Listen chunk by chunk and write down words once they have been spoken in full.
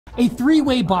A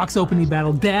three-way box opening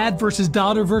battle. Dad versus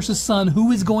daughter versus son.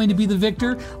 Who is going to be the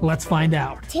victor? Let's find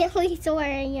out. Tilly,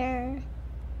 Sawyer,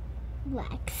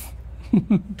 Lex.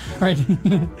 All right,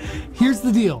 here's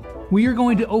the deal. We are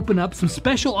going to open up some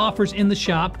special offers in the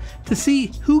shop to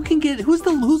see who can get, who's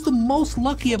the most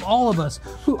lucky of all of us.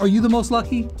 Are you the most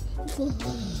lucky?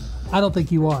 I don't think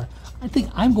you are. I think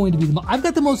I'm going to be I've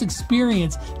got the most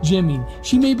experience gymming.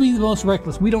 She may be the most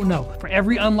reckless. We don't know. For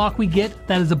every unlock we get,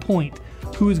 that is a point.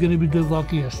 Who is going to be the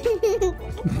luckiest?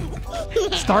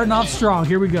 Starting off strong.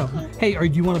 Here we go. Hey,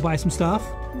 do you want to buy some stuff?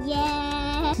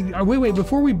 Yeah. Wait.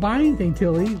 Before we buy anything,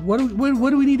 Tilly, what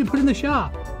do we need to put in the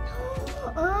shop?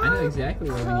 I know exactly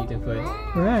what we need to put.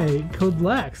 Right, code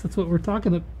Lex. That's what we're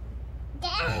talking about.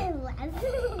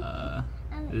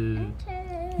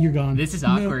 You're gone. This is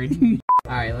awkward. No.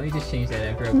 Alright, let me just change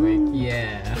that up real quick.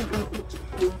 Yeah.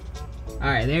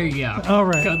 Alright, there you go.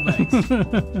 Alright. Code Lex.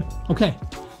 Okay,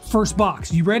 first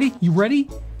box. You ready?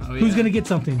 Oh, yeah. Who's gonna get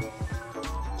something?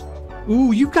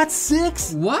 Ooh, you got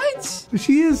 6. What?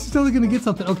 She is still gonna get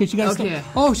something. Okay, she got. Okay.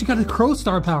 Oh, she got a crow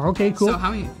star power. Okay, cool. So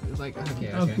how many? Like,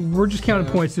 okay. We're just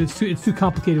counting points. So it's too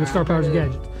complicated with star powers and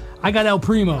gadgets. I got El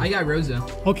Primo. I got Rosa.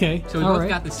 Okay. So we both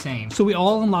got the same. So we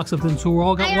all unlocked something. So we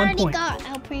all got 1 point. I already got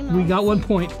El Primo. We got 1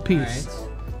 point apiece.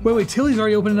 Right. Wait. Tilly's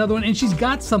already opened another one, and she's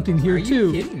got something here too.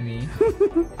 Are you kidding me?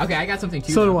 Okay, I got something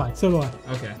too. So do I.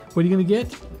 Okay. What are you gonna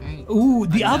get? Right. Ooh,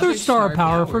 the Another other star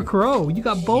power for Crow. You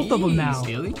got both of them now.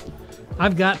 Tilly?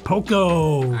 I've got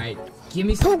Poco. Alright, give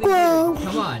me something. Poco.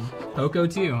 Come on. Poco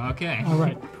too, okay. All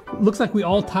right. Looks like we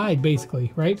all tied,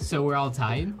 basically, right? So we're all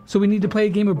tied? So we need to play a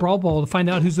game of Brawl Ball to find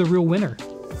out who's the real winner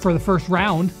for the first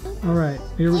round. All right,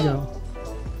 here we go.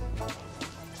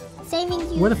 Saving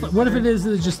you. What if it is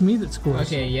just me that scores?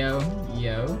 Okay, yo.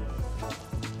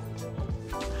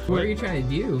 What are you trying to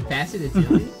do? Pass it to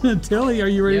Tilly? Tilly, are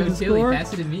you ready to Tilly, score?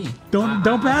 pass it to me. Don't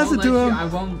pass it to him. I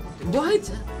won't. What?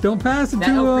 Don't pass it That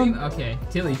to him. Okay,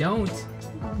 Tilly, don't.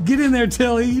 Get in there,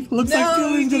 Tilly. Looks like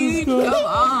Tilly's dude, gonna score. Come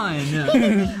on.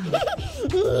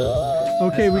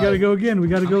 Okay, we gotta go again. I'm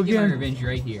gonna get my revenge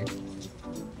right here.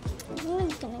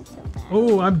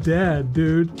 Oh, I'm dead,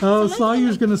 dude. Oh,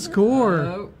 Sawyer's gonna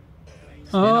score.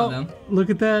 Oh, look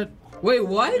at that. Wait,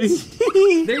 what?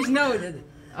 There's no.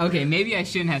 Okay, maybe I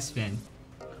shouldn't have spin.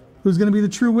 Who's gonna be the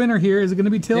true winner here? Is it gonna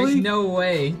be Tilly? There's no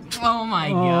way. Oh my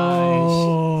gosh.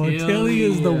 Oh, Tilly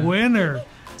is the winner.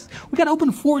 We gotta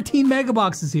open 14 mega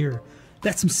boxes here.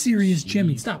 That's some serious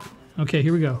Jimmy. Stop. Okay,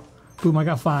 here we go. Boom, I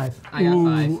got 5. I got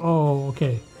 5. Oh,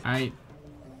 okay. Alright.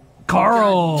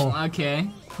 Carl. Okay.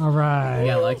 All right. I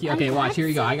got lucky. Okay, watch. Here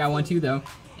we go. I got 1 too, though.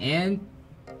 And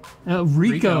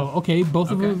Rico. Okay, both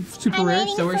of them super rare.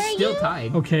 So we're still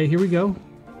tied. Okay, here we go.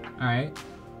 All right.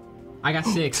 I got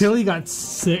 6. Tilly got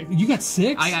 6. You got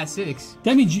 6? I got 6.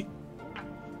 That means you...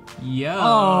 Yo.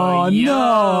 Oh,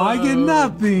 no. I get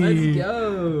nothing. Let's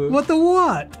go. What the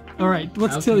what? All right,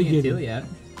 what's Tilly getting? Tilly at?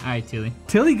 All right, Tilly.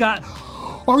 Tilly got...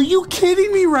 Are you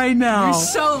kidding me right now? You're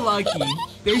so lucky.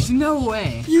 There's no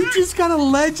way. You just got a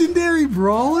legendary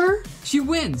brawler? She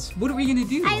wins. What are we going to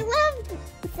do? I love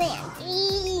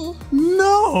Sandy.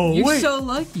 No. You're so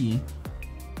lucky.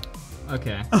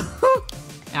 Okay.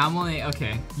 I'm only...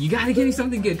 Okay. You got to give me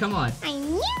something good. Come on. I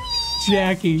knew it.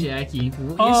 Jackie. You're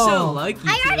so lucky.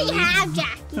 I already Tilly. have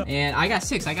Jackie. And I got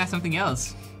 6. I got something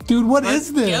else. Dude, what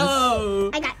is this? Go.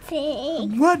 I got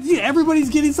 6. What? Yeah, everybody's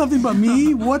getting something but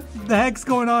me? What the heck's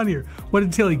going on here? What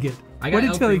did Tilly get? What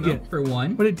did Tilly get? For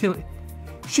 1. What did Tilly...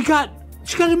 She got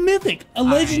a mythic, a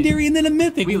legendary, and then a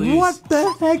mythic. We lose. What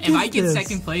the heck is this? If I get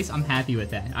 2nd place, I'm happy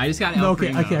with that. I just got El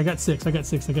Okay, Primo. I got 6.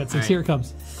 Right. Here it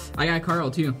comes. I got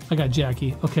Carl too. I got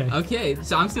Jackie. Okay. Okay,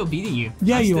 so I'm still beating you.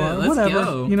 Yeah, you are. Let's Whatever.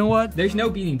 Go. You know what? There's no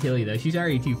beating Tilly though. She's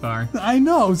already too far. I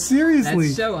know. Seriously.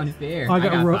 That's so unfair. I I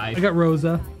got 5. I got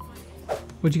Rosa.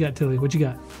 What you got, Tilly? What you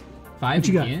got? 5 What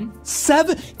you again? got?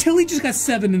 7. Tilly just got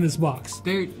 7 in this box.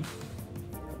 Tilly,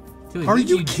 are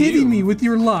you kidding me with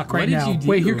your luck right now? What did you do?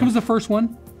 Wait, here comes the first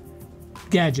one.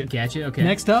 Gadget. Gadget. Okay.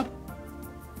 Next up,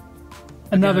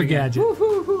 another gadget.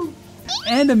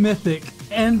 And a mythic,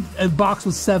 and a box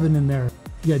with 7 in there.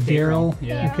 You got Daryl.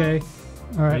 Yeah. Okay.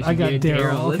 All right, I got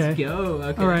Daryl. Okay. Let's go.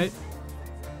 Okay. All right.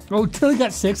 Oh, Tilly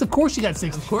got 6. Of course she got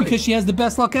 6. Of course. Because she has the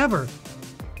best luck ever.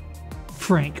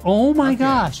 Frank. Oh my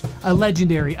gosh. A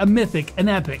legendary, a mythic, an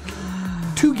epic.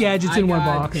 2 gadgets in one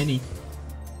box. Penny.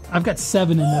 I've got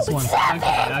 7 in this one.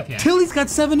 Okay. Tilly's got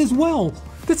 7 as well.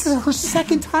 This is her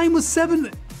 2nd time with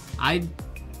 7. All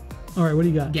right, what do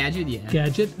you got? Gadget, yeah.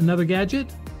 Gadget. Another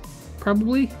gadget?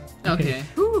 Probably? Okay.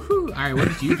 All right, what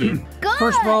did you get? Good.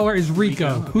 First brawler is Rico.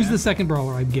 Rico, okay. Who's the 2nd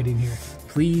brawler I'm getting here?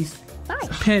 Please.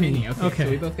 Penny. Okay. So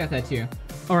we both got that too.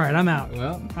 All right, I'm out.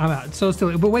 Well, I'm out. So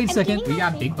still, but wait a second. we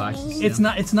got big boxes. It's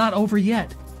not over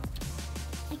yet.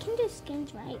 I can do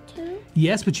skins, right, too?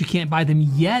 Yes, but you can't buy them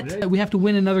yet. Really? We have to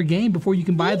win another game before you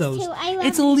can buy These those. two, I love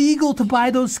It's illegal to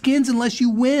buy those skins unless you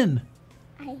win.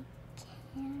 I can.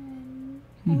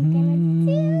 I'm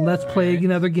gonna do. Let's play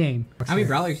another game. How many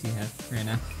brawlers do you have right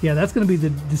now? Yeah, that's going to be the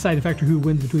deciding factor who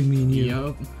wins between me and you.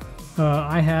 Yup.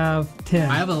 I have 10.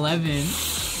 I have 11.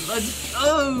 Let's go.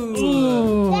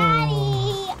 Oh.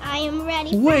 Daddy, I am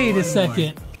ready. Wait a More.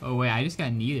 second. Oh wait, I just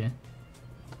got Nita.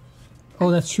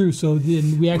 Oh, that's true. So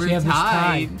then we actually We're have this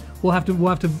tied. tied. We'll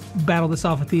have to battle this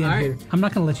off at the end All right. here. I'm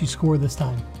not going to let you score this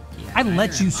time. Yeah, I neither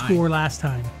let you am score last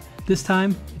time. This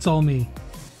time, it's all me.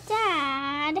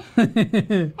 Dad, I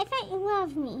thought you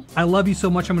loved me. I love you so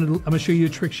much. I'm gonna show you a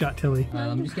trick shot, Tilly.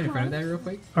 Let me just get in front of that real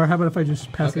quick. Or how about if I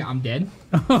just pass Okay, it? I'm dead.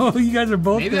 Oh, you guys are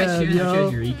both Maybe I dead, shouldn't have yo.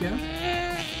 chose Eureka.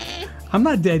 I'm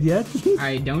not dead yet.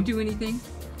 Alright, don't do anything.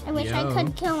 I wish I Yo.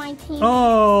 could kill my team.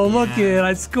 Oh, look Yeah. it!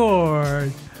 I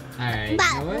scored. Alright, But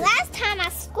you know what? last time I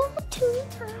scored 2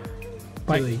 times.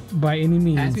 Tilly, By any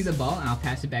means. pass me the ball and I'll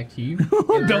pass it back to you.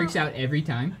 It Don't- works out every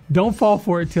time. Don't fall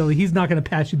for it, Tilly. He's not gonna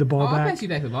pass you the ball Oh, I'll back. pass you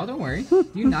back the ball, don't worry. Do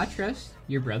you not trust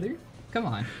your brother? Come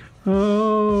on.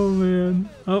 Oh man.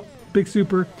 Oh, big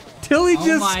super. Tilly Oh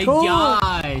just my scored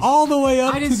gosh. all the way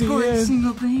up I to didn't the score a end.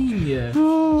 single thing.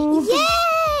 Oh.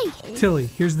 Yay! Tilly,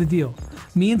 here's the deal.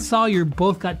 Me and Sawyer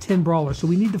both got 10 brawlers, so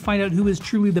we need to find out who is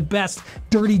truly the best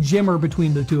dirty Jimmer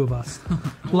between the two of us.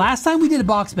 Last time we did a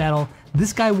box battle,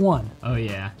 this guy won. Oh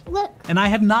yeah. Look, And I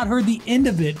have not heard the end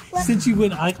of it since you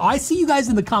went. I see you guys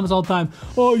in the comments all the time.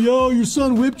 Oh, yo, your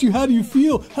son whipped you. How do you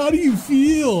feel? How do you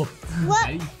feel? How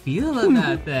do you feel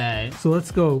about that? So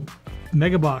let's go.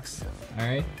 Mega box.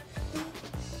 Alright.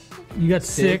 You got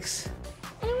 6.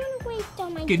 I don't want to waste all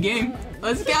my Good game. time.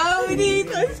 Let's go, dude.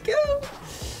 Let's go.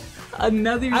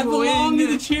 Another I win. belong to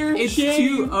the chair of It's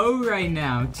shame. 2-0 right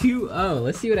now. 2-0.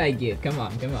 Let's see what I get. Come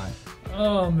on, come on.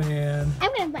 Oh, man. I'm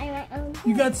going to buy my own.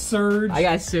 You got Surge. I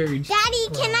got Surge. Daddy,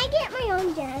 can I get my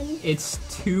own gem? It's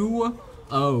 2-0.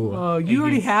 Oh, you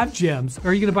already have gems.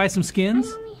 Are you going to buy some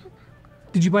skins?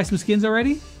 Did you buy some skins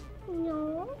already?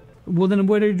 No. Well, then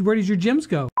where did your gems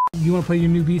go? You want to play your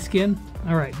new B skin?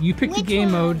 All right, you pick the Which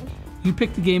game one? mode. You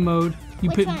pick the game mode. You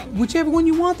Which pick one? whichever one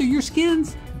you want. They're your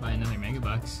skins. Buy another mega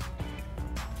box.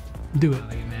 Do it. I'll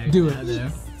get mad at Do that, it. though.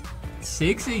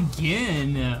 6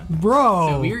 again. Bro.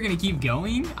 So we were gonna keep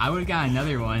going. I would have got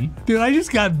another one. Dude, I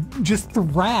just got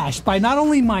thrashed by not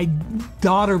only my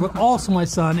daughter, but also my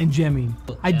son and Jimmy.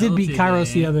 I did beat Kairos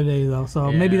today. the other day, though,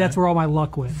 so maybe Yeah. that's where all my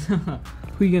luck went.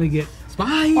 Who you gonna get?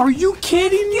 Spy. Are you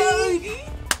kidding me?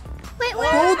 Wait,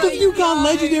 where Both are of you got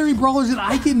legendary brawlers and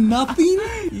I get nothing?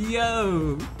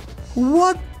 Yo.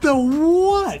 What the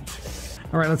what?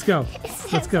 All right, let's go.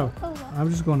 Let's go. Cool. I'm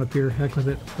just going up here. Heck with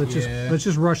it. Let's Yeah.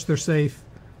 just rush. They're safe.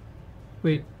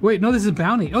 Wait. No, this is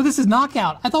bounty. Oh, this is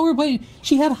knockout. I thought we were playing.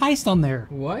 She had heist on there.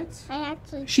 What? I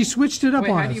actually. She switched it up Wait,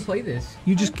 on how us. do you play this?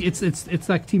 You just it's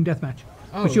like team deathmatch.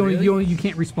 Oh, But you really? you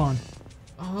can't respawn.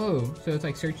 Oh, so it's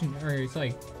like searching, or it's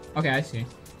like, okay, I see.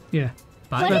 Yeah.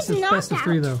 Bye. What Best does of- best of knockout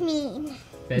 3, though. mean?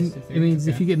 Best of 3. It means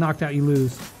if okay. you get knocked out, you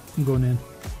lose. I'm going in.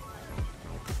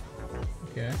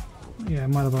 Okay. Yeah, I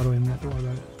might have auto aimed that. Don't worry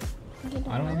about it.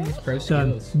 I don't have these pro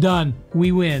Done. skills. Done.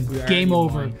 We win. We already Game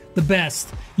over. won. The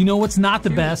best. You know what's not the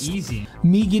Dude, best? Easy.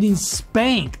 Me getting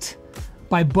spanked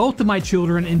by both of my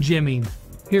children and Jimmy.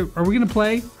 Here, are we gonna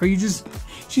play? Are you just?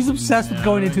 She's obsessed with No,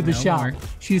 going into the no shop. more.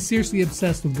 She is seriously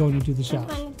obsessed with going into the shop.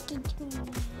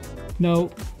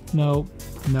 No, no,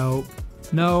 no,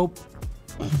 no.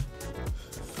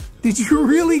 Did you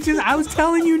really just? I was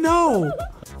telling you no.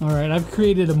 All right, I've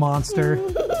created a monster.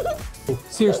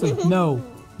 Seriously, no,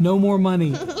 no more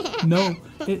money. No,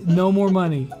 no more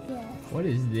money. What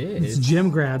is It's this? gem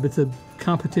grab. It's a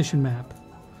competition map.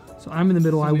 So I'm in the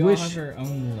middle. I we wish. all have our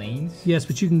own lanes. Yes,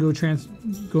 but you can go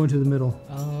into the middle.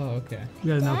 Oh, okay.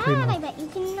 You gotta now play Dad, I now. bet you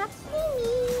can not see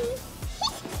me.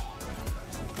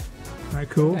 All right,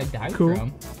 cool. Where did I die Cool.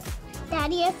 from?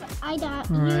 Daddy, if I die,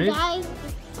 All right. you die.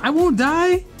 I won't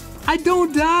die. I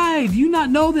don't die. Do you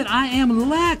not know that I am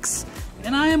Lex,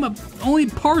 and I am a only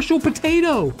partial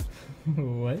potato?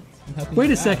 What? Nothing Wait a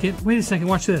bad. second. Wait a second.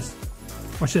 Watch this.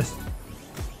 Watch this.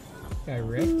 Got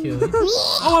wrecked, Tilly.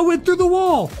 Oh, I went through the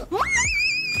wall.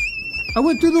 I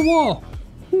went through the wall.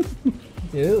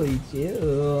 Tilly,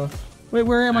 chill. Wait,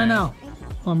 where am I All right. now?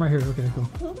 Oh, I'm right here. Okay,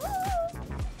 cool.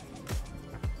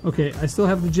 Okay, I still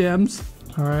have the gems.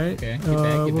 All right. Okay, get back, get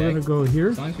we're back. gonna go here.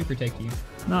 As long as we protect you.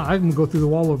 No, I can go through the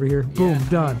wall over here. Boom, Yeah.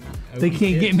 done. They Okay,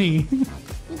 can't get kids. me.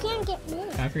 You can't get me.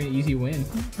 Time for an easy win.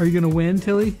 Are you gonna win,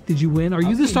 Tilly? Did you win? Are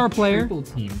you the star player? Triple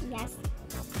team. Yes.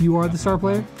 You are the star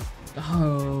player?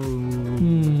 Oh.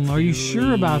 Are you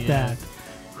sure about that?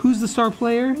 Who's the star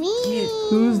player? Me.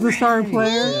 Who's the star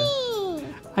player? Me.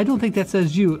 I don't think that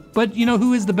says you. But you know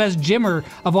who is the best gymmer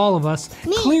of all of us?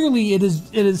 Me. Clearly it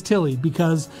is Tilly,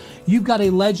 because you've got a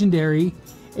legendary,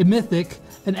 a mythic,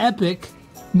 an epic,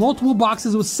 multiple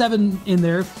boxes with 7 in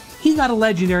there. He got a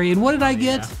legendary, and what did I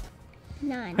get?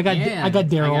 None. I got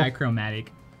Daryl. I got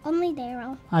chromatic. Only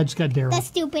Daryl. I just got Daryl. The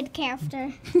stupid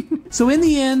character. So in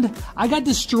the end, I got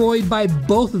destroyed by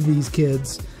both of these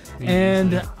kids.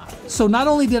 And so not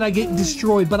only did I get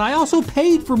destroyed, but I also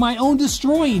paid for my own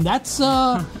destroying. That's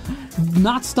not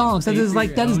stonks. That is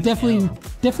like, that is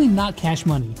definitely not cash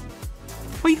money.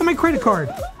 Oh, you got my credit card.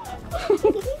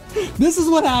 This is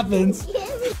what happens.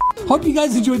 Hope you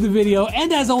guys enjoyed the video,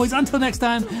 and as always, until next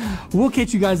time, we'll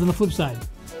catch you guys on the flip side.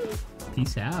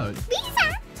 Peace out.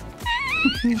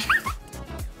 Peace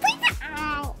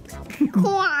out.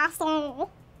 Croissant.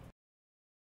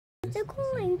 The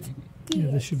coins.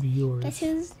 Yeah, this should be yours. This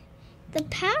is the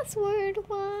password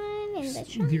one and the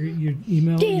Your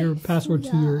email, your password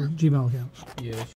to your Gmail account. Yeah.